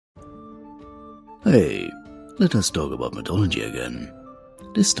Hey, let us talk about mythology again.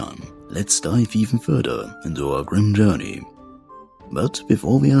 This time, let's dive even further into our grim journey. But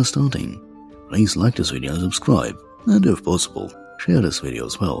before we are starting, please like this video and subscribe, and if possible, share this video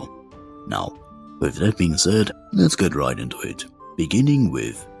as well. Now, with that being said, let's get right into it, beginning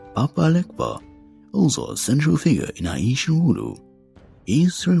with Papa Legba, also a central figure in Haitian Voodoo. He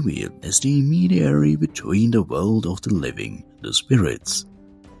is revealed as the intermediary between the world of the living and the spirits.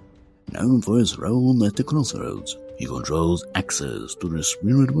 Known for his role at the crossroads, he controls access to the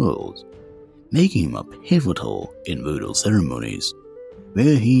spirit world, making him a pivotal in voodoo ceremonies,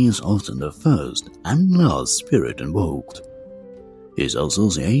 where he is often the first and last spirit invoked. His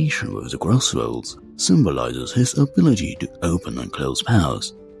association with the crossroads symbolizes his ability to open and close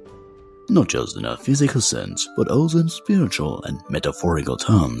powers, not just in a physical sense, but also in spiritual and metaphorical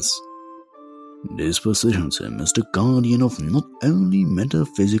terms. This positions him as the guardian of not only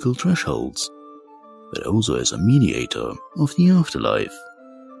metaphysical thresholds, but also as a mediator of the afterlife.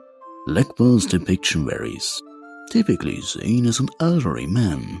 Legba's depiction varies, typically seen as an elderly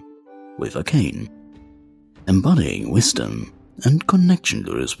man with a cane, embodying wisdom and connection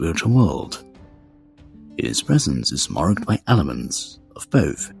to the spiritual world. His presence is marked by elements of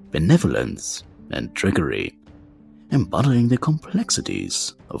both benevolence and trickery, embodying the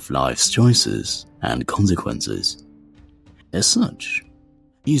complexities of life's choices and consequences. As such,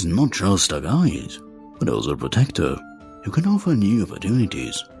 he's not just a guide, but also a protector who can offer new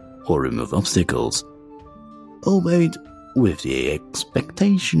opportunities or remove obstacles, albeit with the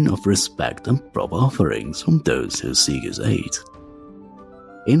expectation of respect and proper offerings from those who seek his aid.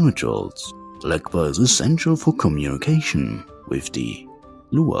 In rituals, Legba is essential for communication with the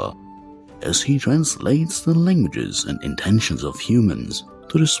Lua, as he translates the languages and intentions of humans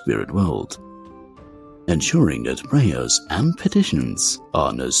to the spirit world, ensuring that prayers and petitions are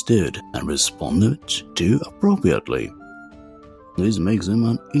understood and responded to appropriately. This makes him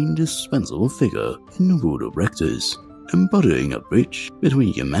an indispensable figure in voodoo practice, embodying a bridge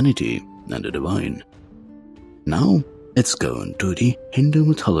between humanity and the divine. Now, let's go into the Hindu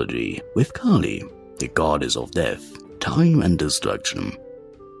mythology with Kali, the goddess of death, time and destruction,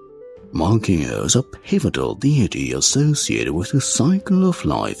 marking her as a pivotal deity associated with the cycle of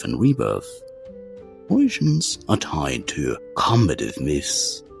life and rebirth. Origins are tied to combative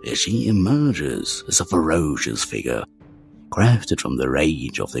myths, as she emerges as a ferocious figure, crafted from the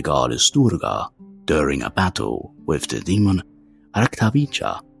rage of the goddess Durga during a battle with the demon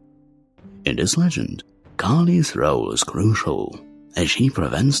Raktavicha. In this legend, Kali's role is crucial, as she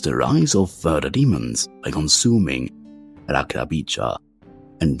prevents the rise of further demons by consuming Raktavicha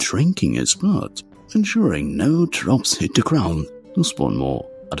and drinking his blood, ensuring no drops hit the ground to spawn more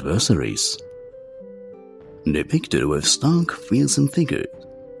adversaries. Depicted with stark, fearsome figures,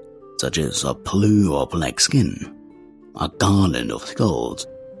 such as a blue or black skin, a garland of skulls,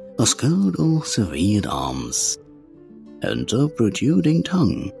 a skirt of severed arms, and a protruding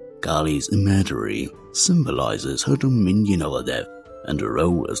tongue, Kali's imagery symbolizes her dominion over death and her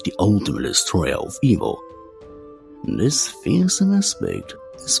role as the ultimate destroyer of evil. This fearsome aspect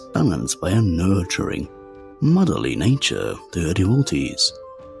is balanced by a nurturing, motherly nature to her devotees,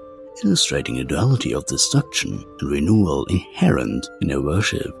 illustrating the duality of destruction and renewal inherent in her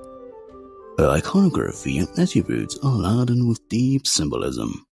worship. Her iconography and attributes are laden with deep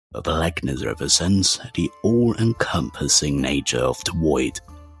symbolism. Her blackness represents the all-encompassing nature of the void,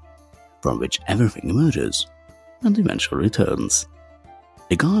 from which everything emerges and eventually returns.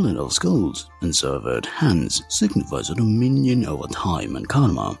 The garland of skulls and severed hands signifies a dominion over time and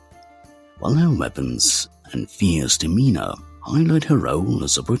karma, while her weapons and fierce demeanor highlight her role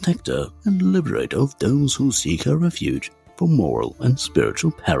as a protector and liberator of those who seek her refuge from moral and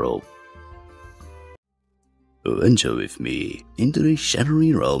spiritual peril. Venture with me into the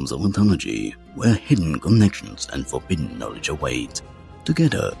shadowy realms of mythology, where hidden connections and forbidden knowledge await.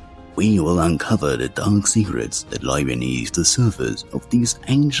 Together, we will uncover the dark secrets that lie beneath the surface of these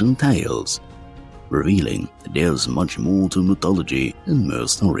ancient tales, revealing that there's much more to mythology than mere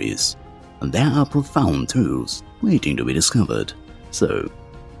stories, and there are profound truths waiting to be discovered. So,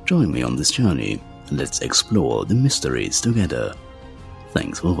 join me on this journey and let's explore the mysteries together.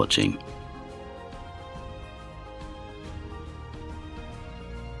 Thanks for watching.